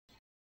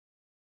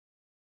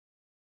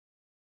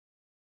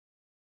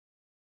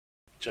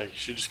Jake, you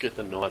should just get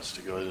the Knights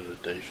to go to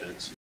the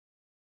defense.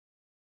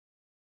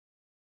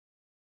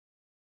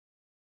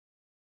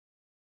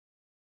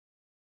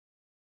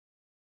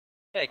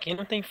 É, quem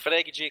não tem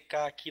frag de EK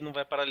aqui, não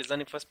vai paralisar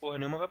nem faz porra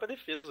nenhuma, vai pra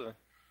defesa.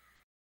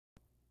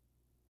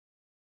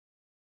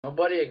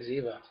 Nobody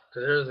Exiva,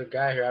 because there's a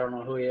guy here, I don't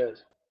know who he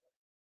is.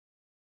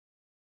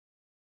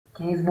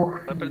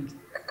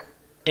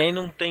 Quem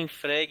não tem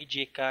frag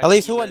de EK aqui...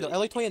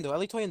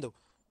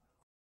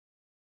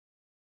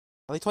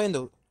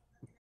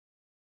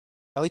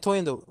 Ele tô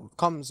indo.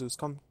 Come, Zeus,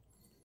 come.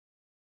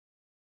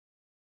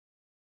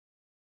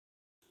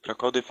 Pra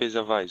qual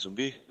defesa vai?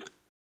 Zumbi?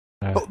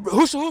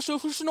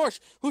 Ruxa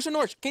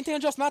norte. Quem tem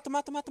unjust, mata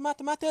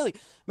ele.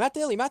 Mata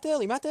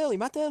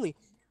ele.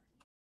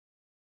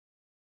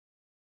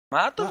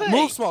 Mata, velho.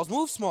 Move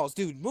smalls,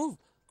 dude, move.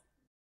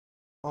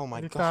 Oh my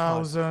Ele god. tá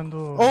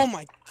usando... Oh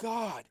my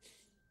god.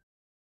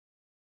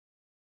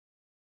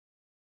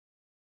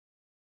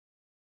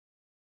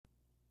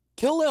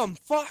 Kill him,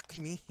 fuck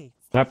me.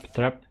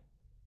 Trap.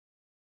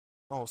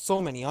 Oh,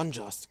 so many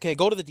unjust. Okay,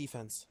 go to the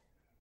defense.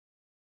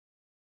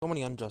 So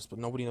many unjust, but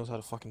nobody knows how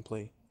to fucking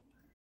play.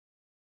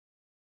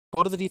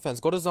 Go to the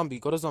defense. Go to zombie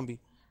fast.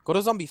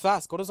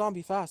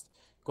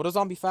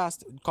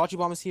 Kachi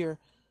bomb is here.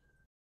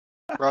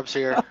 Rob's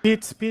here.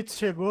 Pitts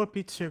chegou, Hulk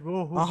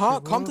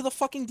chegou. Come to the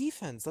fucking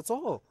defense. That's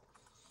all.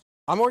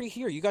 I'm already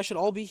here. You guys should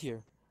all be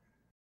here.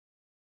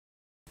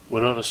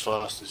 We're not as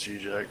fast as you,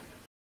 Jake.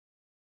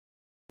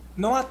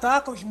 Não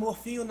ataca os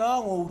morfinhos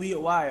não, o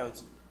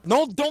Wild.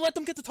 No, don't let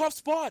them get the top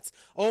spots.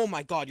 Oh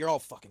my god, you're all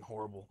fucking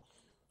horrible.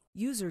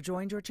 User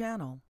joined your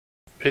channel.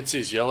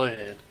 Pitsy's yellow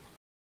hand.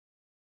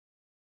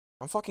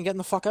 I'm fucking getting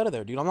the fuck out of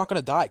there, dude. I'm not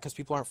gonna die because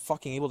people aren't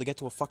fucking able to get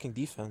to a fucking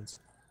defense.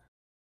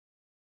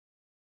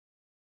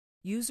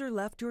 User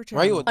left your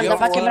channel. Raiwa, Dá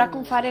pra quebrar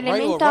com falha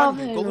elemental,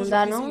 velho. Não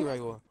dá não.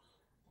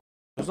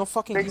 There's no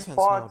fucking defense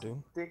now,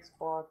 dude. Take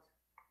spot.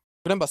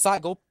 Remember, sai,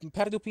 go,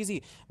 perde o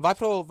PZ. Vai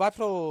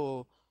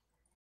pro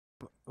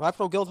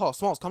guild hall.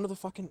 Smalls, come to the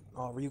fucking...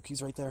 Oh,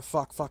 Ryuki's right there.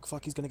 Fuck,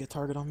 he's gonna get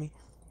target on me.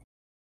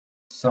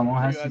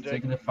 Someone has to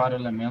take the fire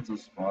elemental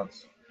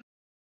spots.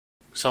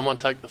 Someone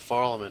take the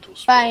fire elemental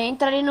spot. Vai,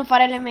 entra ali no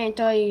fire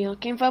elemental aí, ó.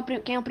 Quem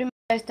é o primeiro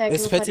stack?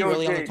 Is Fetty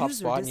really on the top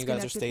spot and you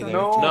guys are staying there?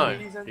 No,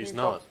 he's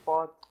not.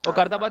 O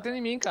cara tá batendo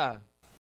em mim, cara.